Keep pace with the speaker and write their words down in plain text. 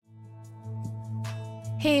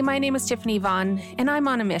Hey, my name is Tiffany Vaughn, and I'm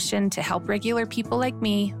on a mission to help regular people like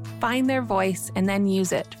me find their voice and then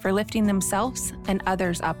use it for lifting themselves and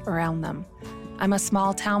others up around them. I'm a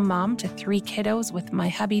small town mom to 3 kiddos with my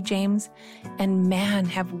hubby James, and man,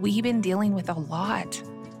 have we been dealing with a lot.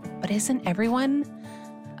 But isn't everyone?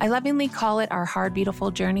 I lovingly call it our hard,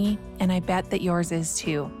 beautiful journey, and I bet that yours is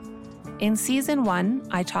too. In season 1,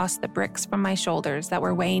 I tossed the bricks from my shoulders that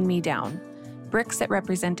were weighing me down. Bricks that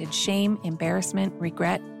represented shame, embarrassment,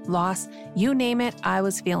 regret, loss, you name it, I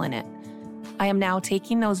was feeling it. I am now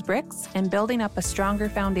taking those bricks and building up a stronger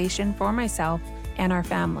foundation for myself and our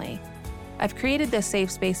family. I've created this safe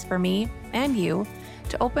space for me and you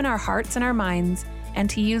to open our hearts and our minds and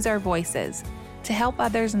to use our voices to help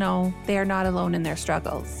others know they are not alone in their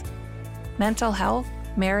struggles. Mental health,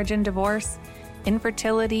 marriage and divorce,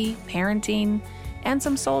 infertility, parenting, and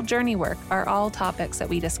some soul journey work are all topics that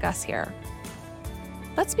we discuss here.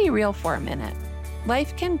 Let's be real for a minute.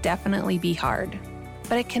 Life can definitely be hard,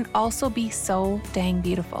 but it can also be so dang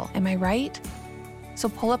beautiful. Am I right? So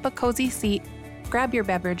pull up a cozy seat, grab your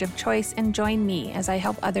beverage of choice, and join me as I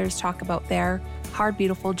help others talk about their hard,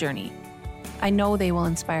 beautiful journey. I know they will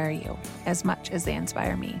inspire you as much as they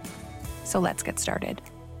inspire me. So let's get started.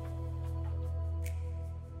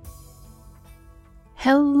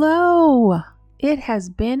 Hello! It has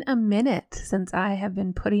been a minute since I have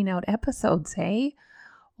been putting out episodes, hey?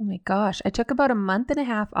 Oh my gosh, I took about a month and a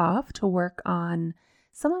half off to work on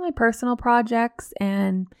some of my personal projects,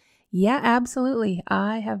 and yeah, absolutely,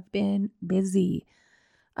 I have been busy.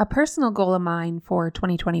 A personal goal of mine for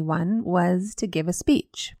 2021 was to give a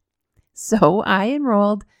speech. So I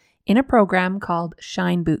enrolled in a program called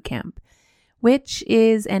Shine Bootcamp, which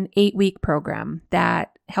is an 8-week program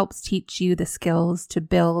that helps teach you the skills to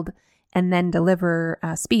build and then deliver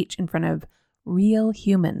a speech in front of real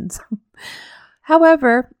humans.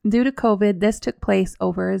 However, due to COVID, this took place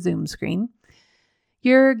over a Zoom screen.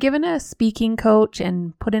 You're given a speaking coach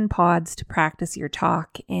and put in pods to practice your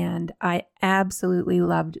talk, and I absolutely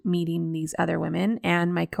loved meeting these other women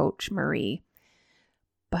and my coach, Marie.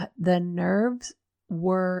 But the nerves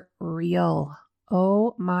were real.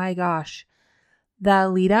 Oh my gosh. The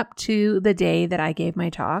lead up to the day that I gave my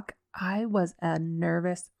talk, I was a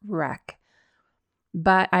nervous wreck.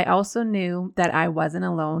 But I also knew that I wasn't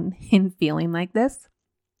alone in feeling like this.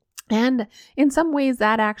 And in some ways,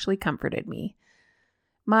 that actually comforted me.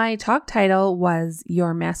 My talk title was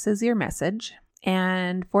Your Mess is Your Message.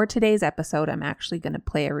 And for today's episode, I'm actually going to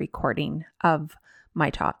play a recording of my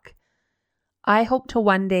talk. I hope to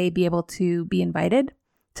one day be able to be invited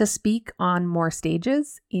to speak on more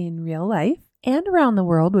stages in real life and around the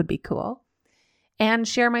world would be cool, and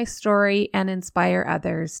share my story and inspire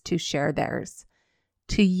others to share theirs,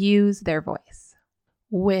 to use their voice.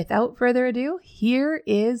 Without further ado, here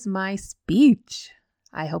is my speech.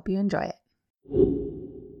 I hope you enjoy it.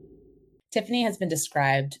 Tiffany has been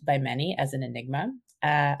described by many as an enigma,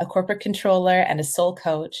 a corporate controller and a soul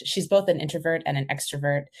coach. She's both an introvert and an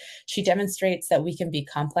extrovert. She demonstrates that we can be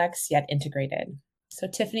complex yet integrated. So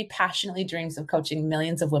Tiffany passionately dreams of coaching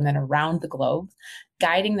millions of women around the globe,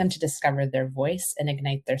 guiding them to discover their voice and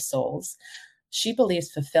ignite their souls. She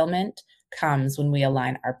believes fulfillment comes when we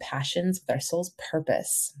align our passions with our soul's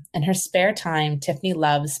purpose. In her spare time, Tiffany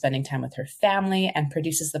loves spending time with her family and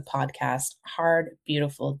produces the podcast Hard,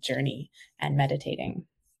 Beautiful Journey and meditating.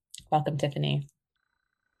 Welcome, Tiffany.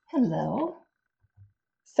 Hello.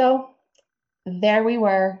 So there we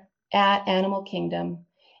were at Animal Kingdom,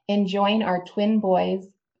 enjoying our twin boys'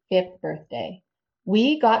 5th birthday.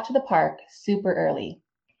 We got to the park super early,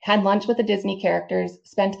 had lunch with the Disney characters,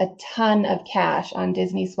 spent a ton of cash on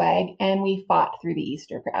Disney swag, and we fought through the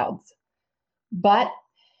Easter crowds. But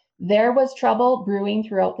there was trouble brewing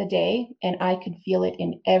throughout the day, and I could feel it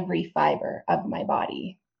in every fiber of my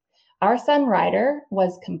body. Our son Ryder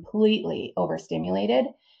was completely overstimulated,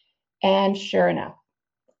 and sure enough,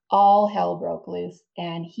 all hell broke loose,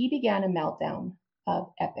 and he began a meltdown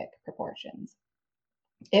of epic proportions.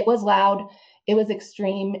 It was loud, it was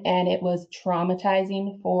extreme, and it was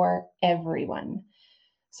traumatizing for everyone.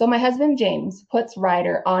 So my husband, James, puts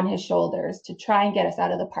Ryder on his shoulders to try and get us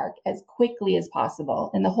out of the park as quickly as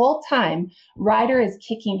possible. And the whole time, Ryder is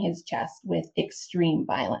kicking his chest with extreme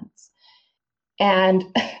violence. And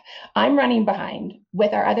I'm running behind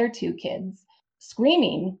with our other 2 kids,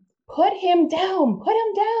 screaming, "Put him down, put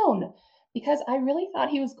him down," because I really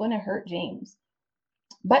thought he was going to hurt James.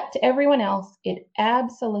 But to everyone else, it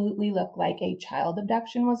absolutely looked like a child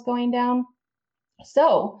abduction was going down.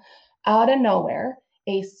 So, out of nowhere,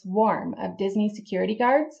 a swarm of Disney security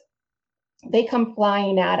guards, they come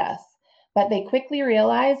flying at us. But they quickly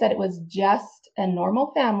realized that it was just a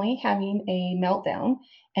normal family having a meltdown,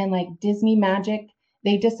 and like Disney magic,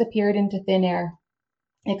 they disappeared into thin air,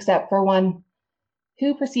 except for one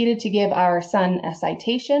who proceeded to give our son a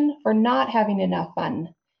citation for not having enough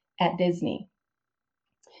fun at Disney.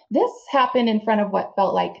 This happened in front of what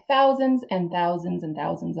felt like thousands and thousands and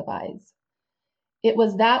thousands of eyes. It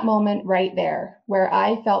was that moment right there where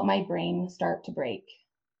I felt my brain start to break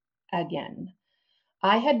again.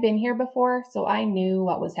 I had been here before, so I knew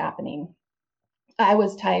what was happening. I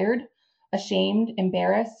was tired, ashamed,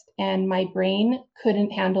 embarrassed, and my brain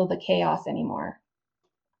couldn't handle the chaos anymore.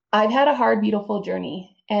 I've had a hard, beautiful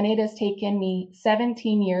journey, and it has taken me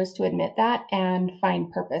 17 years to admit that and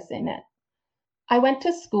find purpose in it. I went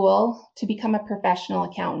to school to become a professional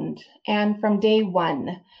accountant, and from day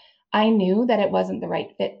one, I knew that it wasn't the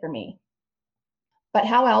right fit for me. But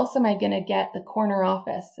how else am I going to get the corner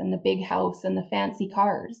office and the big house and the fancy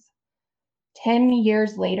cars? 10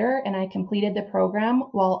 years later, and I completed the program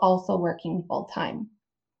while also working full time.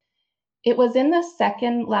 It was in the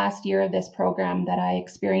second last year of this program that I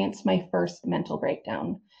experienced my first mental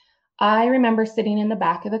breakdown. I remember sitting in the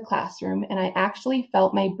back of the classroom and I actually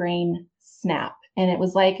felt my brain snap. And it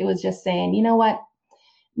was like it was just saying, you know what?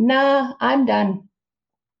 Nah, I'm done.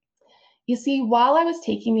 You see, while I was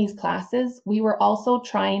taking these classes, we were also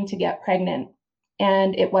trying to get pregnant,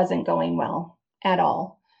 and it wasn't going well at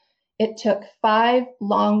all. It took 5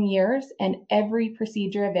 long years and every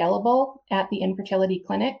procedure available at the infertility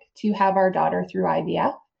clinic to have our daughter through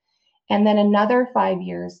IVF, and then another 5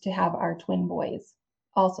 years to have our twin boys,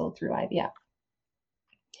 also through IVF.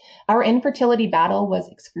 Our infertility battle was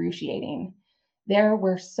excruciating. There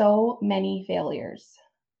were so many failures,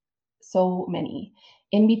 so many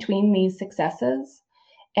in between these successes,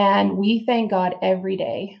 and we thank God every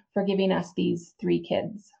day for giving us these 3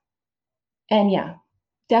 kids. And yeah,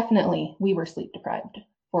 definitely we were sleep deprived,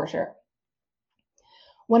 for sure.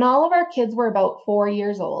 When all of our kids were about 4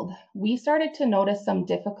 years old, we started to notice some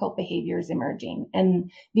difficult behaviors emerging,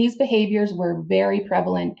 and these behaviors were very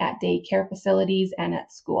prevalent at daycare facilities and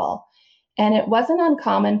at school. And it wasn't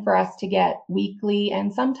uncommon for us to get weekly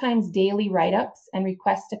and sometimes daily write-ups and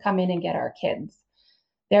requests to come in and get our kids.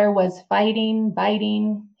 There was fighting,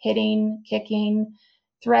 biting, hitting, kicking,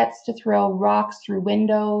 threats to throw rocks through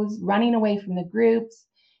windows, running away from the groups,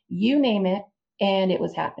 you name it, and it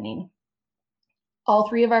was happening. All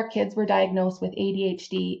 3 of our kids were diagnosed with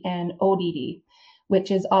ADHD and ODD,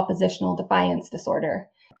 which is oppositional defiance disorder.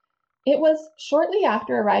 It was shortly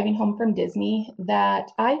after arriving home from Disney that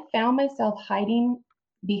I found myself hiding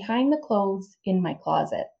behind the clothes in my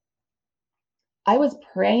closet. I was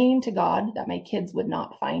praying to God that my kids would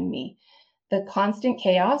not find me. The constant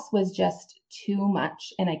chaos was just too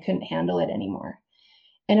much and I couldn't handle it anymore.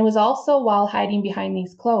 And it was also while hiding behind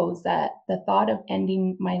these clothes that the thought of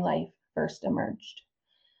ending my life first emerged.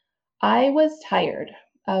 I was tired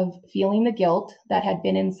of feeling the guilt that had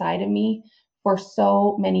been inside of me for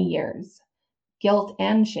so many years. Guilt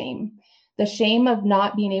and shame. The shame of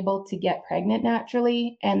not being able to get pregnant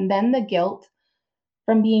naturally, and then the guilt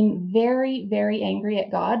from being very, very angry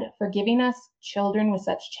at God for giving us children with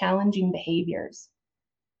such challenging behaviors.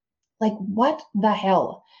 Like, what the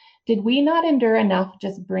hell? Did we not endure enough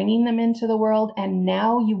just bringing them into the world, and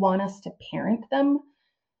now you want us to parent them?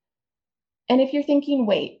 And if you're thinking,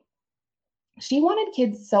 wait, she wanted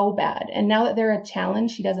kids so bad, and now that they're a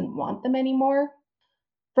challenge, she doesn't want them anymore.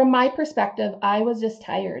 From my perspective, I was just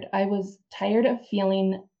tired. I was tired of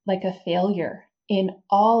feeling like a failure in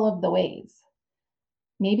all of the ways.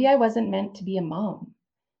 Maybe I wasn't meant to be a mom.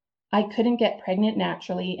 I couldn't get pregnant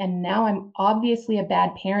naturally, and now I'm obviously a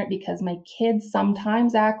bad parent because my kids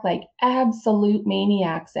sometimes act like absolute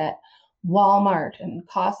maniacs at Walmart and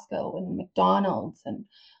Costco and McDonald's and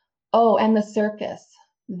the circus.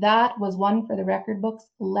 That was one for the record books,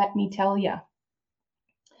 let me tell you.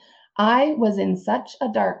 I was in such a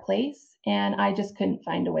dark place and I just couldn't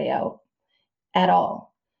find a way out at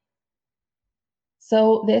all.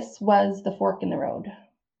 So this was the fork in the road.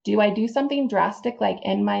 Do I do something drastic like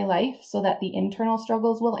end my life so that the internal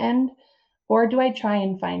struggles will end? Or do I try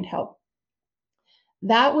and find help?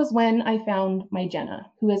 That was when I found my Jenna,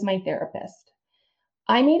 who is my therapist.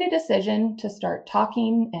 I made a decision to start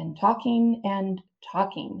talking and talking and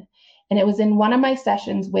talking. And it was in one of my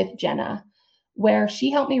sessions with Jenna where she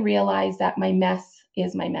helped me realize that my mess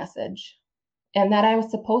is my message and that I was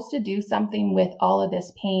supposed to do something with all of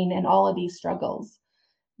this pain and all of these struggles,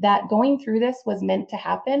 that going through this was meant to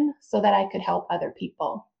happen so that I could help other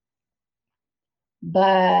people.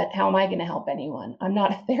 But how am I going to help anyone? I'm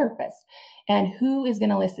not a therapist. And who is going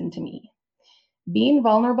to listen to me? Being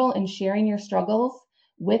vulnerable and sharing your struggles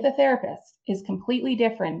with a therapist is completely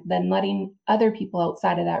different than letting other people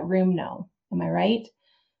outside of that room know. Am I right?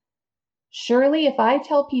 Surely, if I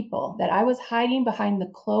tell people that I was hiding behind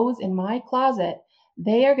the clothes in my closet,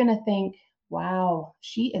 they are going to think, wow,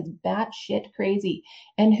 she is batshit crazy.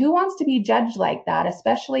 And who wants to be judged like that,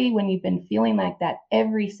 especially when you've been feeling like that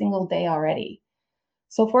every single day already?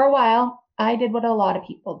 So for a while, I did what a lot of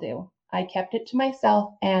people do. I kept it to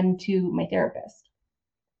myself and to my therapist.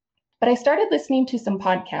 But I started listening to some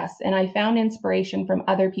podcasts and I found inspiration from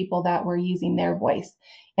other people that were using their voice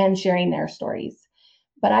and sharing their stories.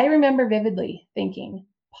 But I remember vividly thinking,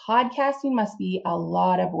 podcasting must be a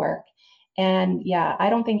lot of work. And yeah, I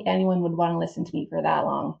don't think anyone would want to listen to me for that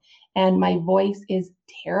long. And my voice is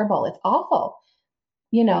terrible. It's awful.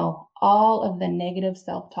 You know, all of the negative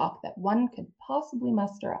self-talk that one could possibly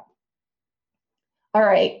muster up. All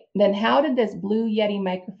right, then how did this Blue Yeti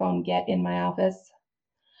microphone get in my office?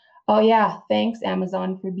 Oh yeah, thanks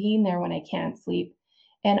Amazon for being there when I can't sleep.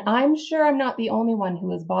 And I'm sure I'm not the only one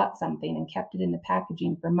who has bought something and kept it in the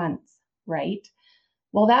packaging for months, right?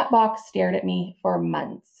 Well, that box stared at me for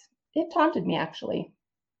months. It taunted me, actually.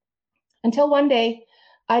 Until one day,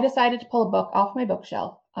 I decided to pull a book off my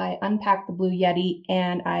bookshelf. I unpacked the Blue Yeti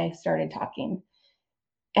and I started talking.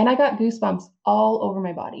 And I got goosebumps all over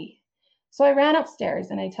my body. So I ran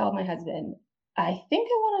upstairs and I told my husband, I think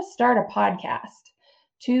I want to start a podcast.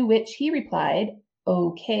 To which he replied,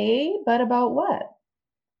 okay, but about what?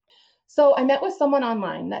 So I met with someone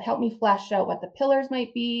online that helped me flesh out what the pillars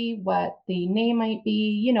might be, what the name might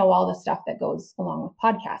be, you know, all the stuff that goes along with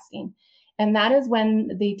podcasting. And that is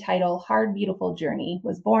when the title Hard, Beautiful Journey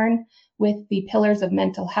was born, with the pillars of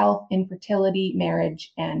mental health, infertility,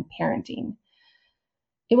 marriage, and parenting.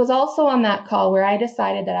 It was also on that call where I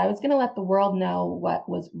decided that I was going to let the world know what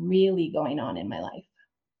was really going on in my life.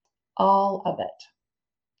 All of it.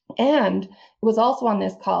 And it was also on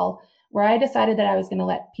this call where I decided that I was going to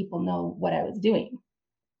let people know what I was doing,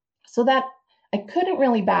 so that I couldn't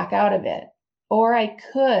really back out of it, or I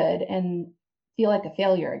could and feel like a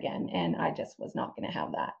failure again, and I just was not going to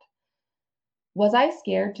have that. Was I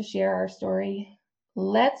scared to share our story?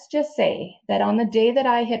 Let's just say that on the day that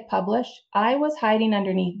I hit publish, I was hiding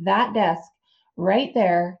underneath that desk right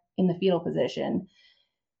there in the fetal position.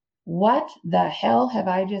 What the hell have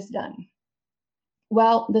I just done?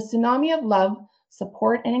 Well, the tsunami of love,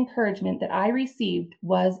 support, and encouragement that I received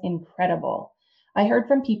was incredible. I heard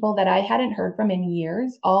from people that I hadn't heard from in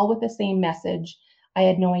years, all with the same message. I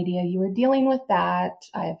had no idea you were dealing with that.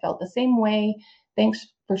 I have felt the same way. Thanks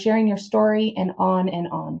for sharing your story, and on and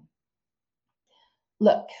on.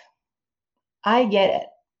 Look, I get it.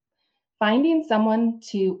 Finding someone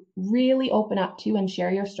to really open up to and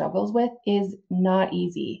share your struggles with is not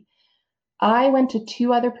easy. I went to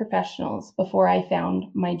 2 other professionals before I found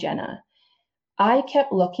my Jenna. I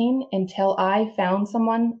kept looking until I found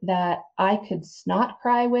someone that I could snot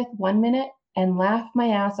cry with one minute and laugh my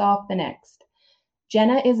ass off the next.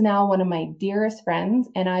 Jenna is now one of my dearest friends,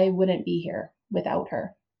 and I wouldn't be here without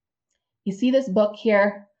her. You see this book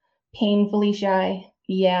here, Painfully Shy?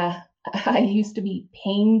 Yeah, I used to be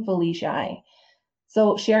painfully shy.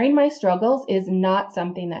 So sharing my struggles is not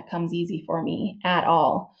something that comes easy for me at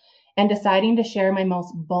all. And deciding to share my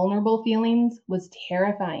most vulnerable feelings was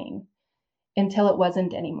terrifying until it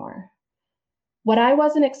wasn't anymore. What I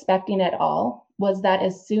wasn't expecting at all was that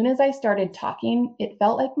as soon as I started talking, it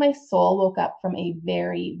felt like my soul woke up from a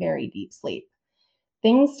very, very deep sleep.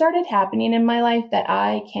 Things started happening in my life that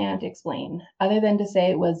I can't explain, other than to say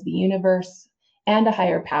it was the universe and a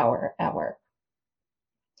higher power at work.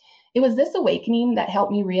 It was this awakening that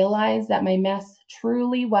helped me realize that my mess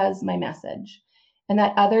truly was my message, and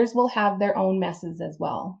that others will have their own messes as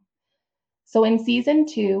well. So in season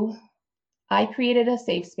 2, I created a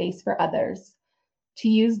safe space for others to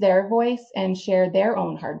use their voice and share their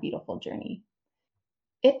own hard, beautiful journey.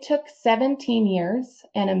 It took 17 years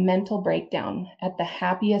and a mental breakdown at the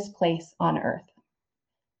happiest place on earth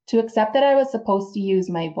to accept that I was supposed to use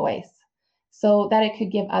my voice so that it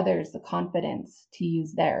could give others the confidence to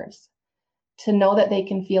use theirs, to know that they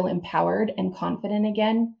can feel empowered and confident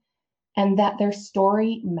again, and that their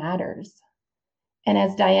story matters. And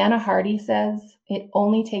as Diana Hardy says, it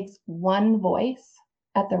only takes one voice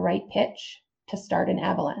at the right pitch to start an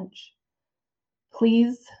avalanche.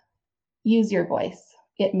 Please use your voice.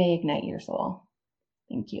 It may ignite your soul.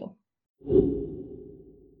 Thank you.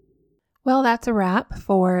 Well, that's a wrap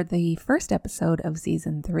for the first episode of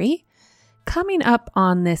season 3. Coming up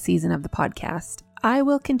on this season of the podcast, I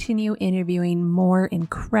will continue interviewing more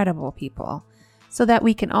incredible people so that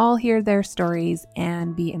we can all hear their stories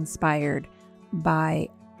and be inspired by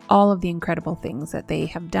all of the incredible things that they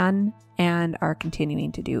have done and are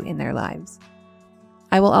continuing to do in their lives.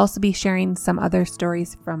 I will also be sharing some other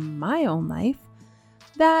stories from my own life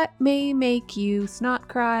that may make you snot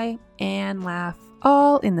cry and laugh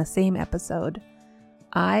all in the same episode.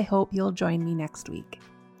 I hope you'll join me next week.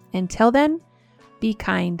 Until then, be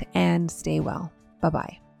kind and stay well.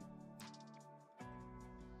 Bye-bye.